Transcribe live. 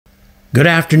Good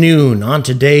afternoon on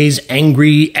today's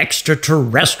Angry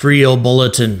Extraterrestrial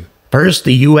Bulletin. First,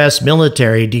 the U.S.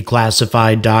 military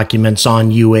declassified documents on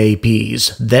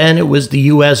UAPs. Then it was the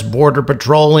U.S. Border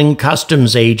Patrol and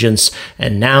Customs agents.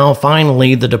 And now,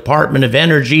 finally, the Department of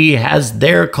Energy has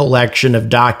their collection of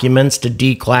documents to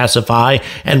declassify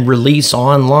and release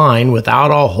online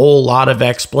without a whole lot of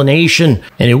explanation.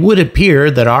 And it would appear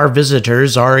that our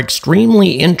visitors are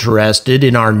extremely interested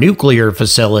in our nuclear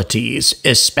facilities,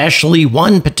 especially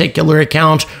one particular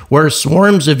account where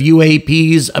swarms of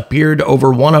UAPs appeared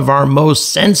over one of our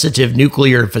most sensitive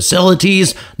nuclear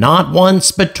facilities, not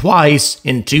once but twice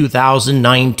in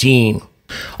 2019.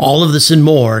 All of this and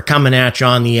more coming at you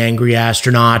on the Angry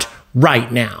Astronaut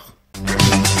right now.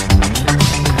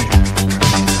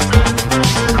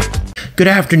 Good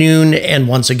afternoon, and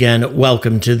once again,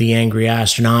 welcome to the Angry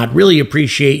Astronaut. Really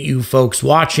appreciate you folks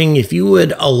watching. If you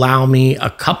would allow me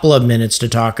a couple of minutes to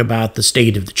talk about the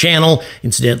state of the channel.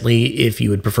 Incidentally, if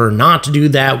you would prefer not to do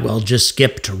that, well, just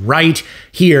skip to right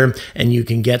here, and you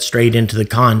can get straight into the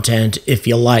content if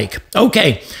you like.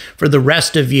 Okay, for the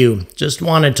rest of you, just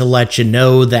wanted to let you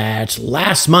know that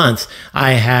last month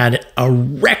I had a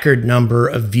record number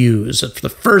of views. For the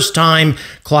first time,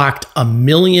 clocked 1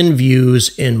 million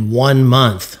views in 1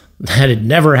 month. That had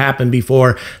never happened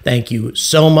before. Thank you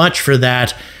so much for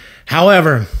that.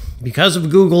 However, because of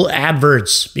Google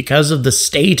adverts, because of the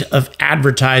state of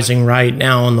advertising right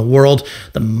now in the world,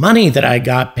 the money that I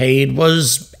got paid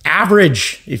was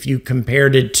average if you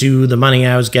compared it to the money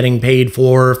I was getting paid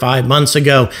 4 or 5 months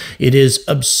ago. It is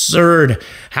absurd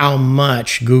how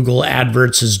much Google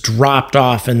adverts has dropped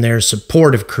off in their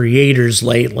support of creators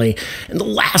lately. And the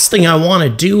last thing I want to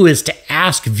do is to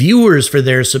ask viewers for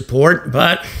their support,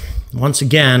 but once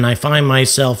again, I find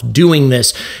myself doing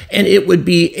this, and it would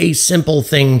be a simple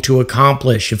thing to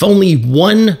accomplish. If only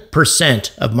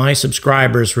 1% of my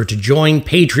subscribers were to join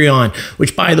Patreon,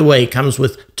 which, by the way, comes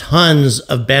with tons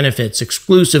of benefits,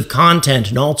 exclusive content,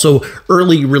 and also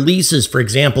early releases. For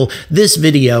example, this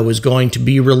video is going to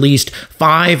be released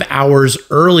 5 hours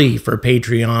early for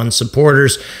Patreon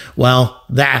supporters. Well,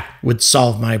 that would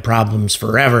solve my problems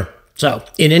forever. So,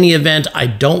 in any event, I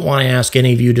don't want to ask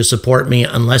any of you to support me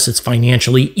unless it's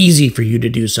financially easy for you to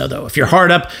do so, though. If you're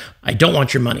hard up, I don't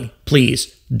want your money.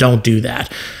 Please don't do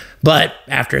that. But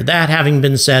after that having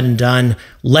been said and done,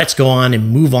 let's go on and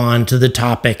move on to the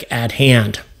topic at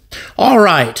hand. All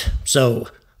right, so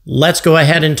let's go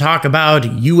ahead and talk about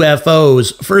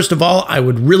UFOs. First of all, I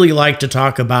would really like to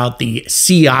talk about the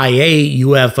CIA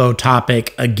UFO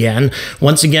topic again.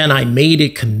 Once again, I made a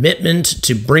commitment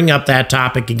to bring up that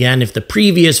topic again. If the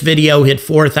previous video hit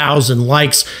 4,000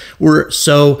 likes, we're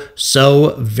so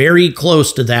very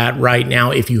close to that right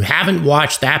now. If you haven't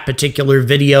watched that particular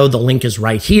video, the link is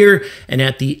right here and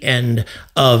at the end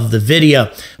of the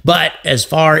video. But as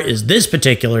far as this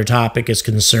particular topic is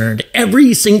concerned,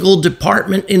 every single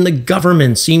department in the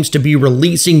government seems to be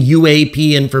releasing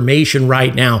UAP information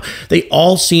right now. They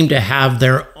all seem to have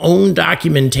their own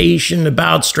documentation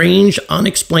about strange,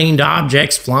 unexplained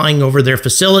objects flying over their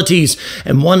facilities.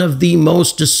 And one of the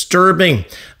most disturbing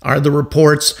are the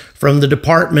reports from the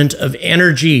Department of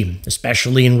Energy,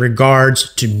 especially in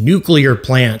regards to nuclear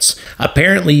plants.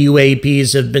 Apparently,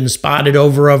 UAPs have been spotted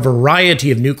over a variety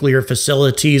of nuclear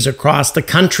facilities across the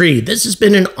country. This has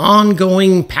been an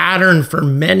ongoing pattern for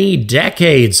many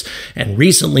decades, and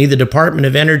recently the Department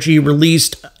of Energy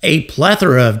released a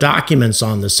plethora of documents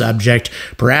on the subject.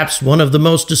 Perhaps one of the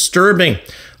most disturbing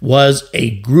was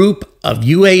a group of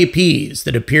UAPs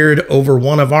that appeared over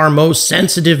one of our most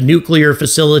sensitive nuclear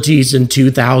facilities in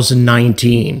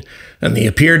 2019. And they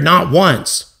appeared not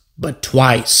once, but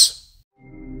twice.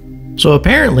 So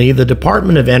apparently, the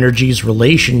Department of Energy's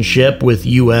relationship with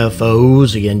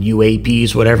UFOs, again,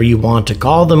 UAPs, whatever you want to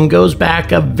call them, goes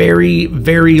back a very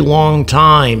long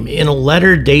time. In a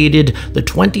letter dated the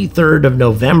 23rd of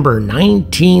November,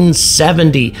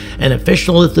 1970, an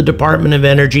official at the Department of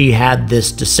Energy had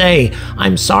this to say: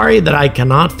 "I'm sorry that I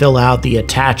cannot fill out the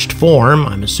attached form,"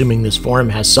 I'm assuming this form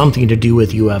has something to do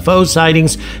with UFO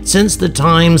sightings, "since the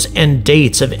times and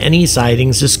dates of any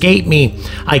sightings escape me.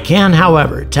 I can,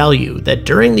 however, tell you that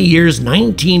during the years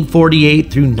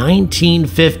 1948 through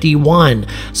 1951,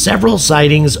 several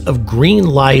sightings of green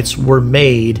lights were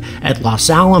made at Los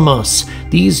Alamos.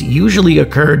 These usually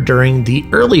occurred during the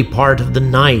early part of the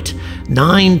night.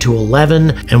 9 to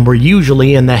 11, and were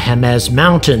usually in the Jemez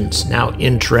Mountains. Now,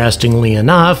 interestingly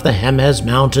enough, the Jemez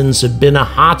Mountains have been a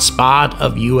hotspot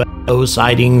of UFO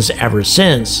sightings ever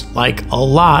since, like a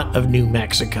lot of New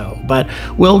Mexico. But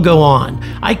we'll go on.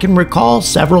 I can recall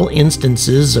several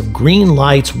instances of green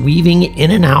lights weaving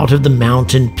in and out of the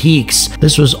mountain peaks.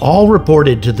 This was all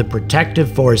reported to the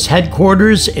Protective Force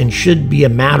headquarters and should be a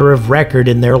matter of record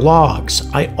in their logs.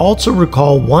 I also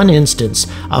recall one instance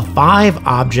of 5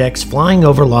 objects flying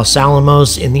over Los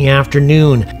Alamos in the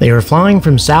afternoon. They were flying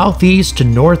from southeast to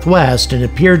northwest and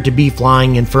appeared to be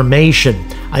flying information.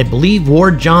 I believe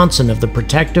Ward Johnson of the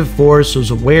Protective Force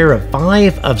was aware of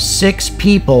 5 of 6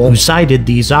 people who sighted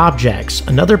these objects.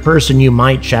 Another person you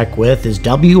might check with is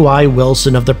W.I.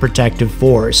 Wilson of the Protective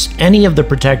Force. Any of the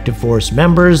Protective Force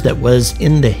members that was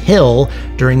in the Hill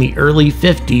during the early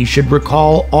 50s should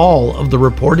recall all of the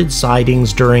reported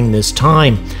sightings during this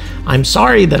time. I'm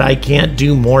sorry that I can't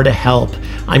do more to help.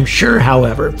 I'm sure,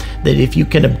 however, that if you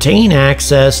can obtain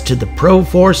access to the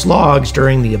Pro-Force logs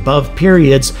during the above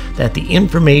periods, that the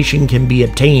information can be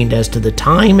obtained as to the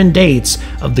time and dates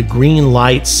of the green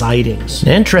light sightings.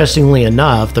 And interestingly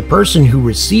enough, the person who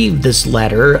received this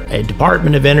letter, a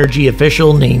Department of Energy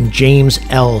official named James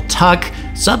L. Tuck,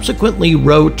 subsequently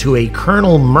wrote to a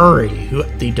Colonel Murray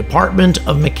at the Department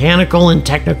of Mechanical and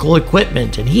Technical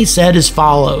Equipment, and he said as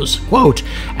follows, quote,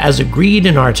 "As agreed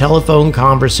in our telephone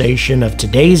conversation of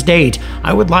today's date,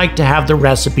 I would like to have the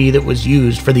recipe that was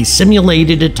used for the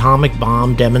simulated atomic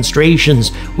bomb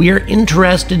demonstrations. We are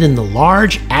interested in the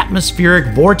large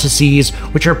atmospheric vortices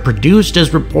which are produced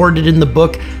as reported in the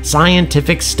book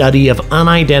Scientific Study of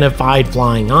Unidentified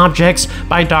Flying Objects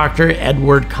by Dr.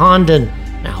 Edward Condon."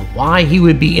 Now, why he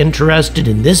would be interested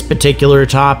in this particular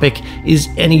topic is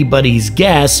anybody's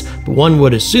guess, but one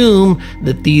would assume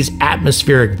that these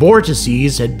atmospheric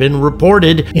vortices had been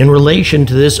reported in relation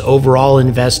to this overall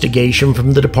investigation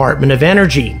from the Department of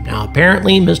Energy. Now,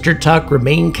 apparently, Mr. Tuck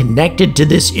remained connected to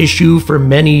this issue for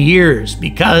many years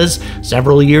because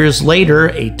several years later,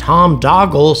 a Tom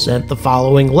Doggle sent the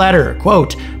following letter,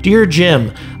 quote, "Dear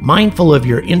Jim, mindful of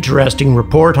your interesting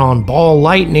report on ball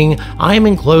lightning, I am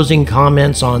enclosing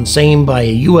comments on same by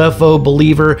a UFO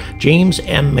believer, James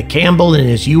M. McCampbell, in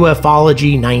his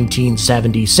Ufology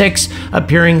 1976,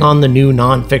 appearing on the new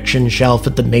nonfiction shelf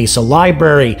at the Mesa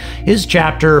Library. His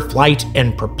chapter, Flight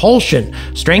and Propulsion,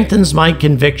 strengthens my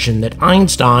conviction that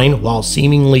Einstein, while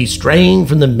seemingly straying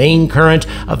from the main current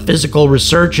of physical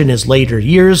research in his later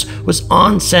years, was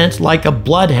on scent like a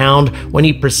bloodhound when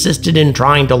he persisted in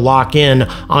trying to lock in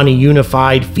on a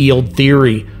unified field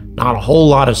theory." Not a whole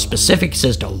lot of specifics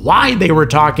as to why they were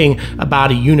talking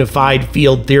about a unified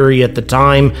field theory at the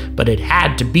time, but it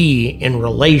had to be in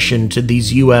relation to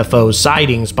these UFO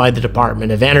sightings by the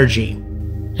Department of Energy.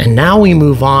 And now we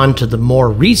move on to the more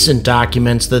recent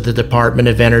documents that the Department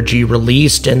of Energy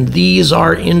released, and these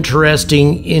are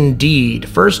interesting indeed.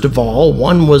 First of all,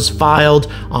 one was filed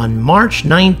on March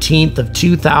 19th of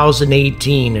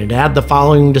 2018, and it had the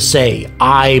following to say,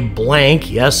 "I blank,"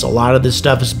 yes, a lot of this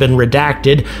stuff has been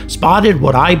redacted, "spotted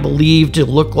what I believe to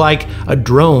look like a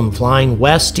drone flying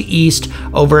west to east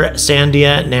over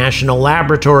Sandia National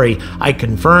Laboratory. I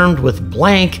confirmed with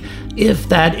blank if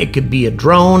that it could be a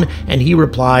drone, and he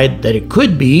replied that it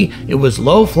could be. It was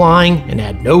low flying and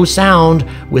had no sound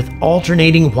with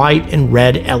alternating white and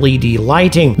red LED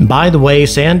lighting." By the way,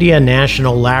 Sandia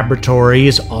National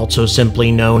Laboratories, also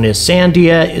simply known as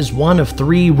Sandia, is one of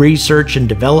 3 research and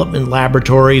development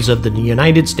laboratories of the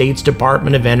United States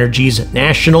Department of Energy's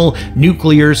National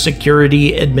Nuclear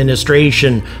Security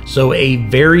Administration, so a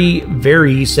very,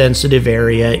 very sensitive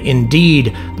area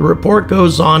indeed. The report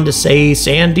goes on to say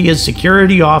Sandia's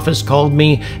security office called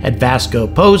me at Vasco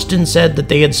Post and said that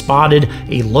they had spotted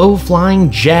a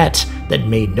low-flying jet that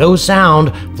made no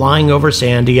sound flying over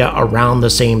Sandia around the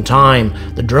same time.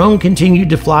 The drone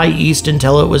continued to fly east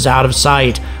until it was out of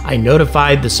sight. I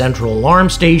notified the central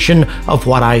alarm station of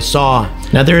what I saw.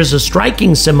 Now, there is a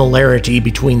striking similarity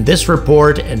between this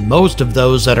report and most of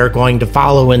those that are going to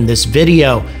follow in this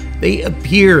video. They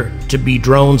appear to be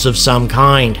drones of some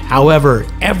kind. However,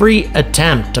 every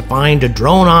attempt to find a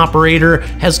drone operator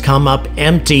has come up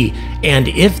empty. And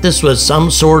if this was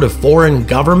some sort of foreign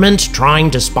government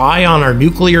trying to spy on our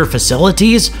nuclear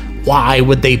facilities, why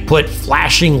would they put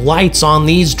flashing lights on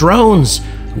these drones?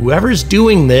 whoever's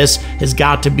doing this has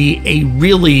got to be a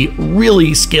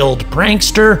really skilled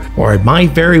prankster, or it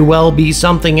might very well be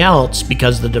something else,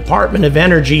 because the Department of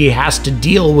Energy has to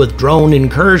deal with drone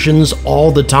incursions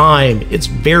all the time. It's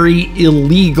very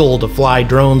illegal to fly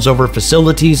drones over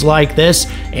facilities like this,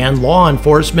 and law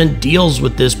enforcement deals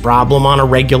with this problem on a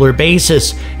regular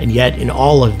basis, and yet in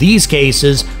all of these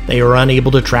cases, they are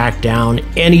unable to track down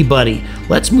anybody.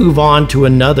 Let's move on to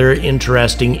another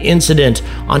interesting incident.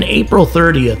 On April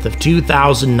 30th of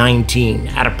 2019,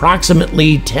 at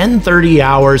approximately 10:30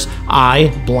 hours,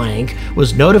 I, blank,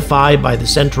 was notified by the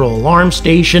Central Alarm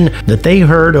Station that they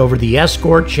heard over the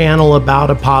escort channel about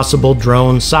a possible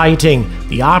drone sighting.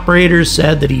 The operator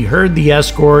said that he heard the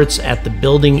escorts at the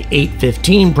Building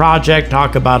 815 project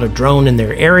talk about a drone in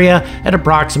their area at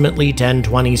approximately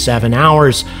 10:27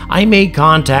 hours. I made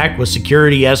contact with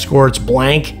security escorts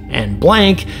blank and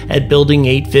blank at Building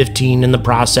 815 in the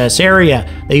process area.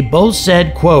 They both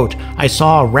said, quote, "I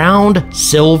saw a round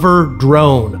silver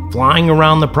drone flying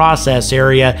around the process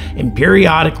area and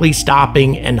periodically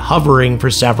stopping and hovering for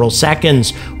several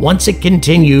seconds. Once it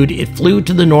continued, it flew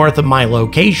to the north of my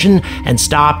location and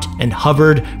stopped and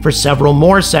hovered for several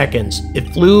more seconds.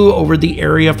 It flew over the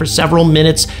area for several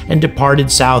minutes and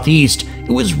departed southeast.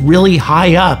 It was really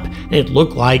high up, and it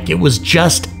looked like it was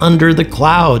just under the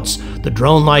clouds. The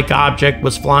drone-like object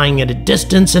was flying at a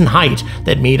distance and height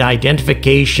that made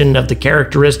identification of the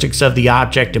characteristics of the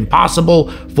object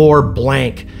impossible for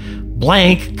blank.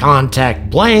 Blank contact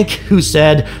blank, who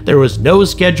said there was no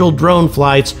scheduled drone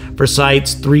flights for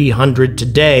Sites 300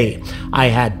 today. I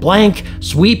had blank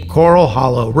sweep Coral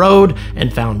Hollow Road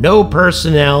and found no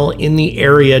personnel in the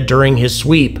area during his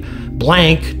sweep.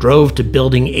 Blank drove to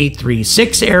Building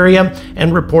 836 area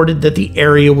and reported that the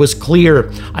area was clear.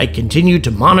 I continued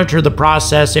to monitor the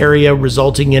process area,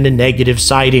 resulting in a negative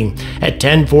sighting. At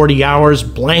 10:40 hours,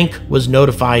 blank was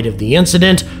notified of the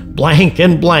incident. Blank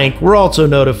and blank were also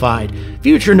notified.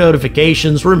 Future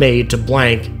notifications were made to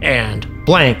blank and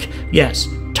blank. Yes,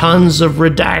 tons of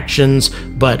redactions,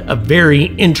 but a very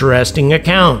interesting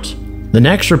account. The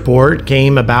next report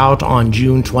came about on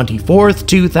June 24th,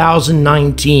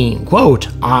 2019. Quote,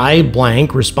 I,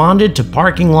 blank, responded to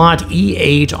parking lot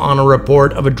E8 on a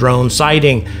report of a drone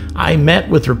sighting. I met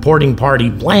with reporting party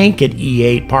blank at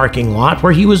E8 parking lot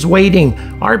where he was waiting.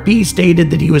 RP stated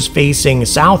that he was facing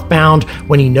southbound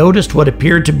when he noticed what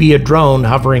appeared to be a drone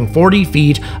hovering 40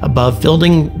 feet above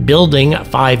building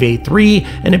 583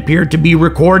 and appeared to be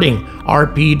recording.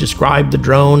 RP described the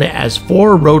drone as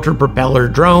 4-rotor propeller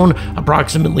drone,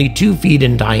 approximately 2 feet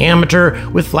in diameter,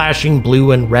 with flashing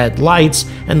blue and red lights,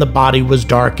 and the body was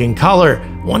dark in color.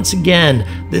 Once again,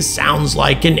 this sounds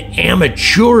like an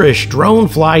amateurish drone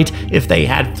flight if they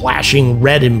had flashing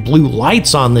red and blue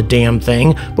lights on the damn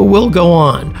thing, but we'll go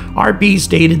on. RP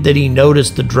stated that he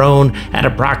noticed the drone at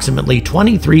approximately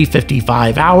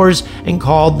 23:55 hours and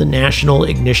called the National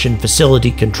Ignition Facility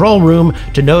Control Room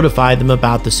to notify them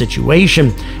about the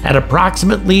situation. At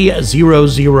approximately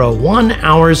 001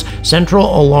 hours,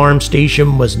 Central Alarm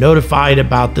Station was notified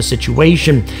about the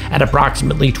situation. At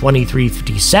approximately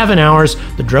 23:57 hours,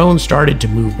 the drone started to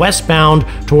move westbound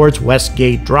towards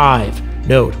Westgate Drive.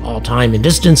 Note, all time and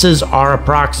distances are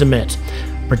approximate.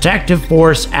 Protective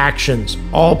force actions.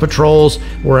 All patrols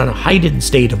were in a heightened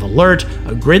state of alert.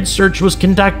 A grid search was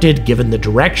conducted given the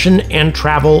direction and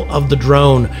travel of the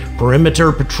drone.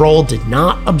 Perimeter patrol did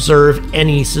not observe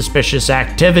any suspicious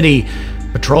activity.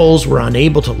 Patrols were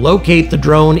unable to locate the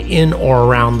drone in or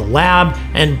around the lab,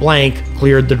 and blank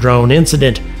cleared the drone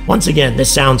incident. Once again, this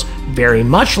sounds very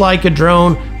much like a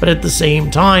drone, but at the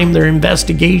same time, their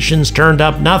investigations turned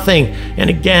up nothing. And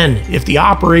again, if the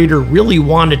operator really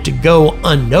wanted to go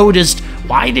unnoticed,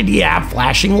 why did he have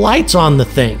flashing lights on the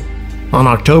thing? On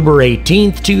October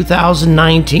 18th,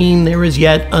 2019, there was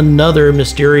yet another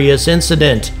mysterious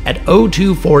incident. At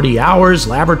 0240 hours,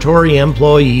 laboratory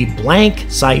employee blank,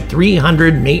 Site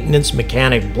 300 maintenance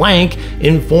mechanic blank,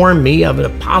 informed me of a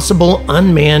possible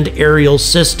unmanned aerial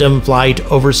system flight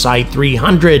over Site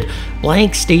 300.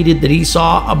 Blank stated that he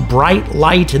saw a bright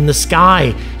light in the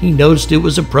sky. He noticed it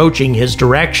was approaching his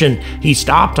direction. He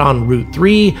stopped on Route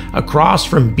 3 across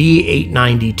from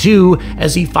B892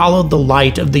 as he followed the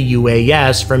light of the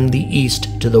UAS from the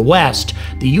east to the west.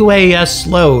 The UAS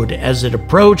slowed as it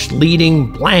approached, leading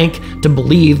blank to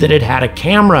believe that it had a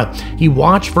camera. He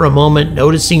watched for a moment,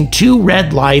 noticing 2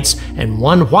 red lights and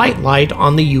 1 white light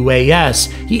on the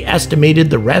UAS. He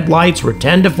estimated the red lights were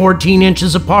 10 to 14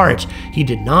 inches apart. He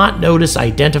did not notice notice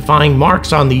identifying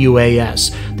marks on the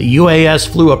UAS. The UAS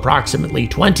flew approximately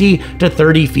 20 to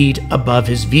 30 feet above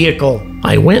his vehicle.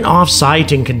 I went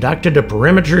off-site and conducted a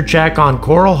perimeter check on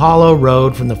Coral Hollow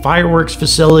Road from the fireworks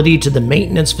facility to the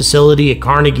maintenance facility at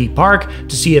Carnegie Park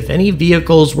to see if any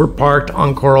vehicles were parked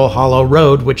on Coral Hollow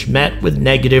Road, which met with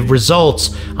negative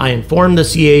results. I informed the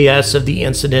CAS of the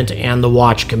incident and the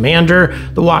watch commander.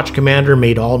 The watch commander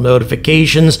made all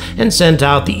notifications and sent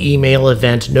out the email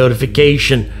event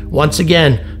notification. Once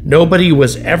again, nobody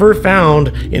was ever found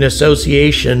in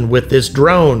association with this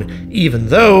drone, even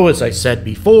though, as I said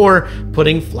before,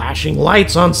 putting flashing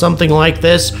lights on something like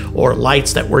this, or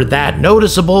lights that were that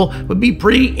noticeable, would be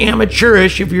pretty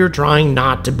amateurish if you're trying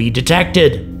not to be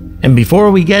detected. And before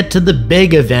we get to the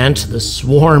big event, the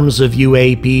swarms of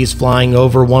UAPs flying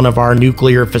over one of our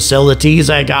nuclear facilities,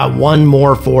 I got one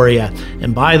more for you.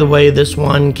 And by the way, this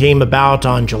one came about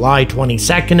on July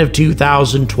 22nd of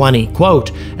 2020.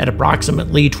 Quote, at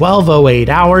approximately 12:08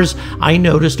 hours, I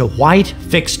noticed a white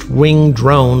fixed-wing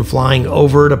drone flying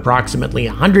over at approximately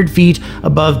 100 feet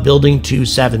above Building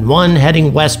 271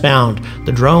 heading westbound.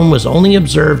 The drone was only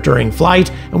observed during flight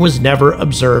and was never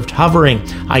observed hovering.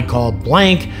 I called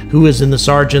blank, who is in the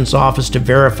sergeant's office, to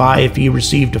verify if he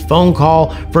received a phone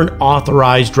call for an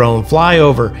authorized drone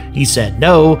flyover. He said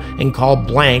no and called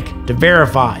blank to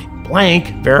verify.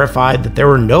 Blank verified that there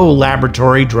were no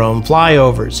laboratory drone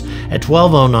flyovers. At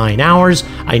 12:09 hours,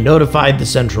 I notified the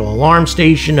Central Alarm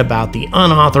Station about the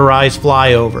unauthorized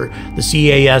flyover. The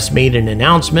CAS made an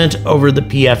announcement over the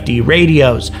PFD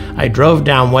radios. I drove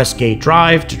down Westgate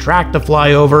Drive to track the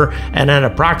flyover, and at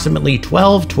approximately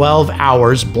 12:12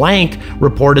 hours, blank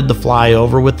reported the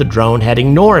flyover with the drone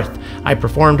heading north. I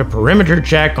performed a perimeter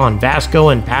check on Vasco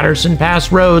and Patterson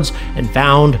Pass roads and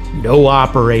found no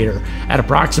operator. At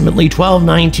approximately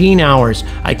 12:19 hours,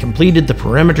 I completed the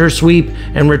perimeter sweep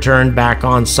and returned back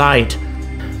on site.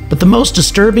 But the most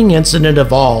disturbing incident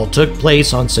of all took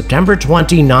place on September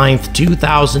 29,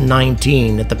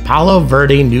 2019 at the Palo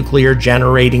Verde Nuclear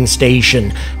Generating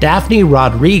Station. Daphne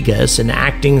Rodriguez, an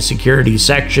acting security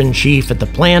section chief at the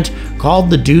plant, called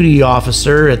the duty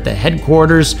officer at the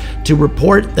headquarters to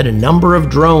report that a number of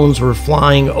drones were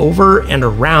flying over and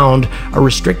around a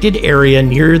restricted area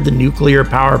near the nuclear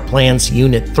power plant's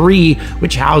Unit 3,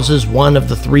 which houses one of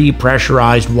the 3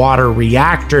 pressurized water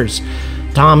reactors.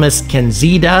 Thomas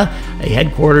Kenzida, a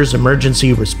headquarters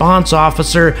emergency response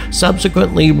officer,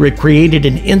 subsequently created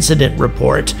an incident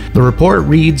report. The report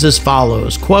reads as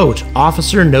follows, quote,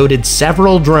 officer noted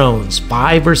several drones,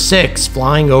 5 or 6,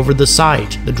 flying over the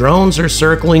site. The drones are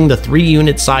circling the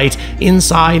 3-unit site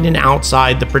inside and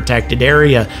outside the protected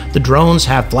area. The drones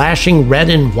have flashing red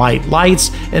and white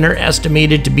lights and are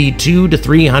estimated to be 200 to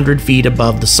 300 feet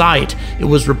above the site. It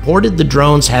was reported the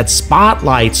drones had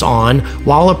spotlights on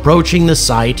while approaching the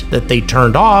site that they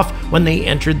turned off when they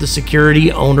entered the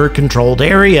security owner-controlled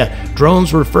area.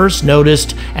 Drones were first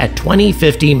noticed at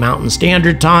 2050 Mountain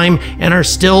Standard Time and are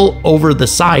still over the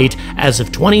site as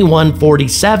of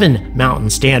 2147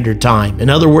 Mountain Standard Time. In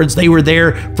other words, they were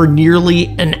there for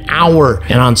nearly an hour.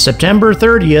 And on September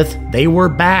 30th, they were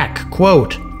back.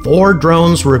 Quote, 4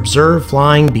 drones were observed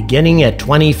flying beginning at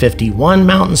 2051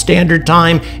 Mountain Standard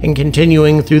Time and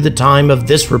continuing through the time of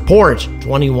this report,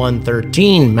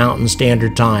 2113 Mountain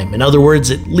Standard Time. In other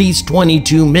words, at least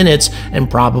 22 minutes and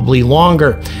probably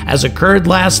longer. As occurred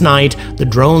last night, the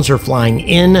drones are flying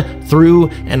in, through,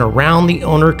 and around the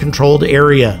owner-controlled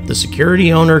area, the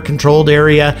security owner-controlled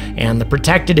area, and the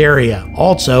protected area.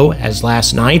 Also, as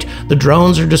last night, the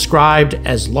drones are described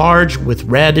as large with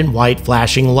red and white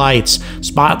flashing lights.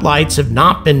 Spotlights have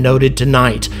not been noted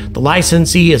tonight. The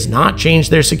licensee has not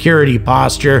changed their security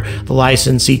posture. The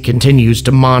licensee continues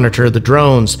to monitor the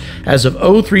drones. As of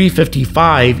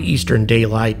 03:55 Eastern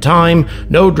Daylight Time,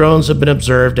 no drones have been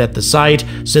observed at the site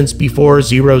since before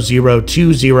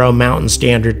 0020 Mountain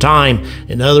Standard Time.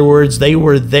 In other words, they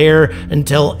were there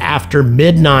until after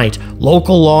midnight.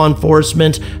 Local law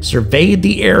enforcement surveyed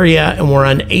the area and were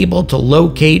unable to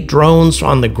locate drones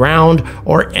on the ground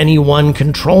or anyone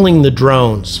controlling the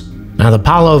drones. Now, the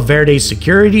Palo Verde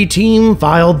security team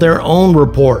filed their own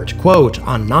report. Quote,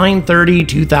 on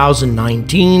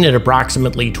 9/30/2019 at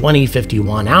approximately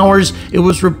 20:51 hours, it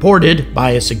was reported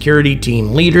by a security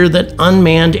team leader that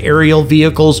unmanned aerial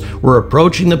vehicles were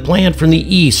approaching the plant from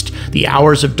the east. The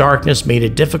hours of darkness made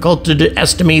it difficult to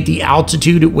estimate the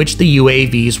altitude at which the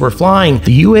UAVs were flying.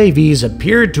 The UAVs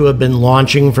appeared to have been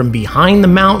launching from behind the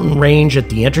mountain range at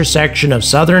the intersection of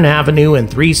Southern Avenue and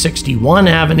 361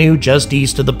 Avenue just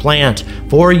east of the plant.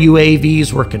 4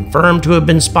 UAVs were confirmed to have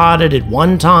been spotted at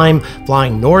one time,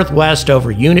 flying northwest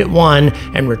over Unit 1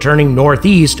 and returning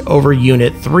northeast over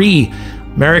Unit 3.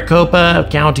 Maricopa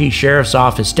County Sheriff's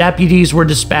Office deputies were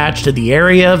dispatched to the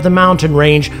area of the mountain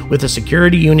range with a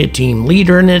security unit team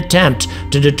leader in an attempt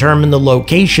to determine the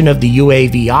location of the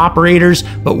UAV operators,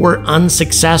 but were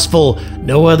unsuccessful.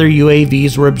 No other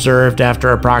UAVs were observed after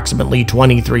approximately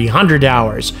 2300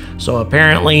 hours, so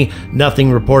apparently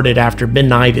nothing reported after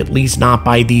midnight, at least not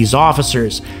by these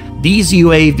officers. These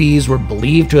UAVs were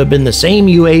believed to have been the same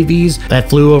UAVs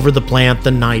that flew over the plant the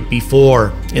night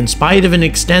before. In spite of an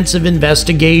extensive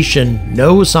investigation,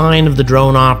 no sign of the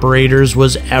drone operators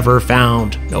was ever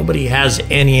found. Nobody has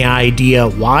any idea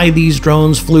why these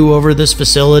drones flew over this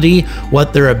facility,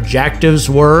 what their objectives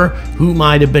were, who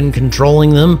might have been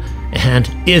controlling them,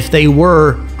 and if they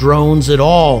were drones at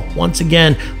all. Once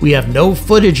again, we have no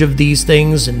footage of these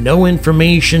things and no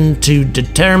information to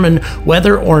determine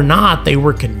whether or not they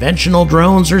were conventional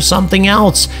drones or something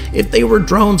else. If they were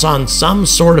drones on some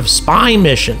sort of spy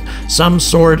mission, some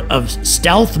sort of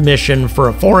stealth mission for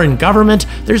a foreign government,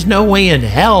 there's no way in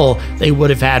hell they would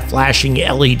have had flashing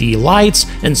LED lights,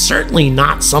 and certainly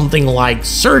not something like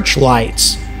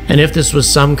searchlights. And if this was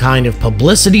some kind of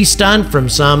publicity stunt from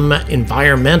some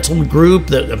environmental group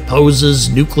that opposes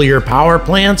nuclear power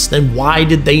plants, then why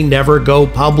did they never go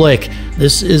public?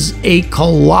 This is a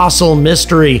colossal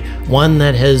mystery, one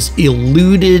that has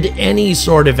eluded any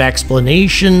sort of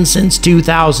explanation since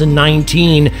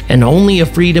 2019, and only a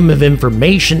Freedom of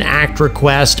Information Act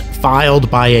request filed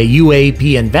by a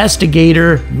UAP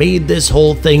investigator made this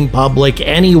whole thing public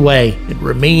anyway. It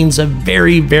remains a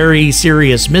very, very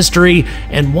serious mystery,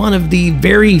 and one of the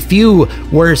very few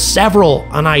where several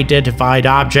unidentified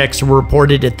objects were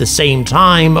reported at the same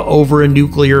time over a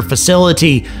nuclear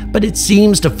facility. But it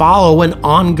seems to follow an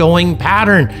ongoing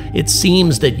pattern. It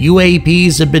seems that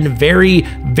UAPs have been very,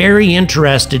 very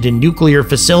interested in nuclear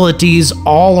facilities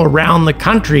all around the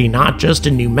country, not just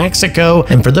in New Mexico.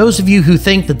 And for those of you who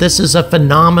think that this is a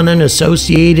phenomenon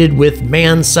associated with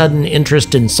man's sudden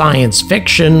interest in science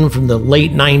fiction from the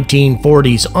late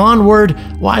 1940s onward,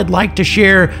 well, I'd like to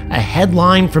share a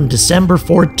headline from December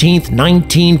 14th,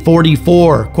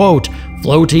 1944. Quote,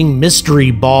 "Floating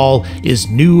mystery ball is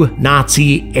new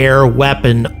Nazi air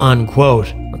weapon,"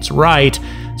 unquote. That's right.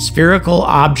 Spherical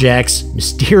objects,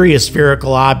 mysterious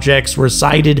spherical objects, were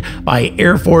sighted by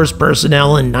Air Force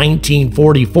personnel in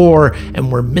 1944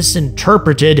 and were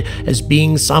misinterpreted as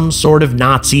being some sort of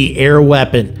Nazi air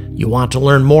weapon. You want to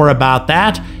learn more about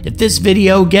that? If this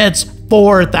video gets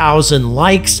 4,000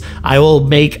 likes, I will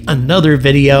make another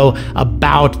video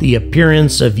about the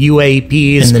appearance of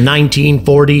UAPs in the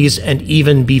 1940s and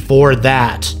even before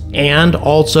that. And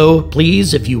also,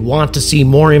 please, if you want to see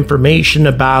more information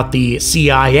about the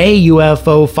CIA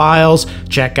UFO files,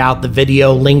 check out the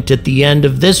video linked at the end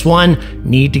of this one.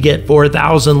 Need to get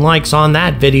 4,000 likes on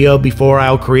that video before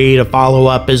I'll create a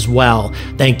follow-up as well.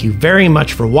 Thank you very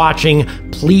much for watching.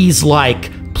 Please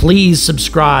like, please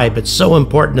subscribe. It's so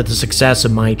important to the success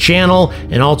of my channel.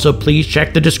 And also, please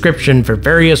check the description for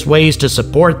various ways to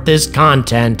support this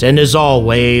content. And as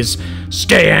always,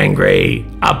 stay angry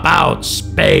about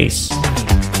space.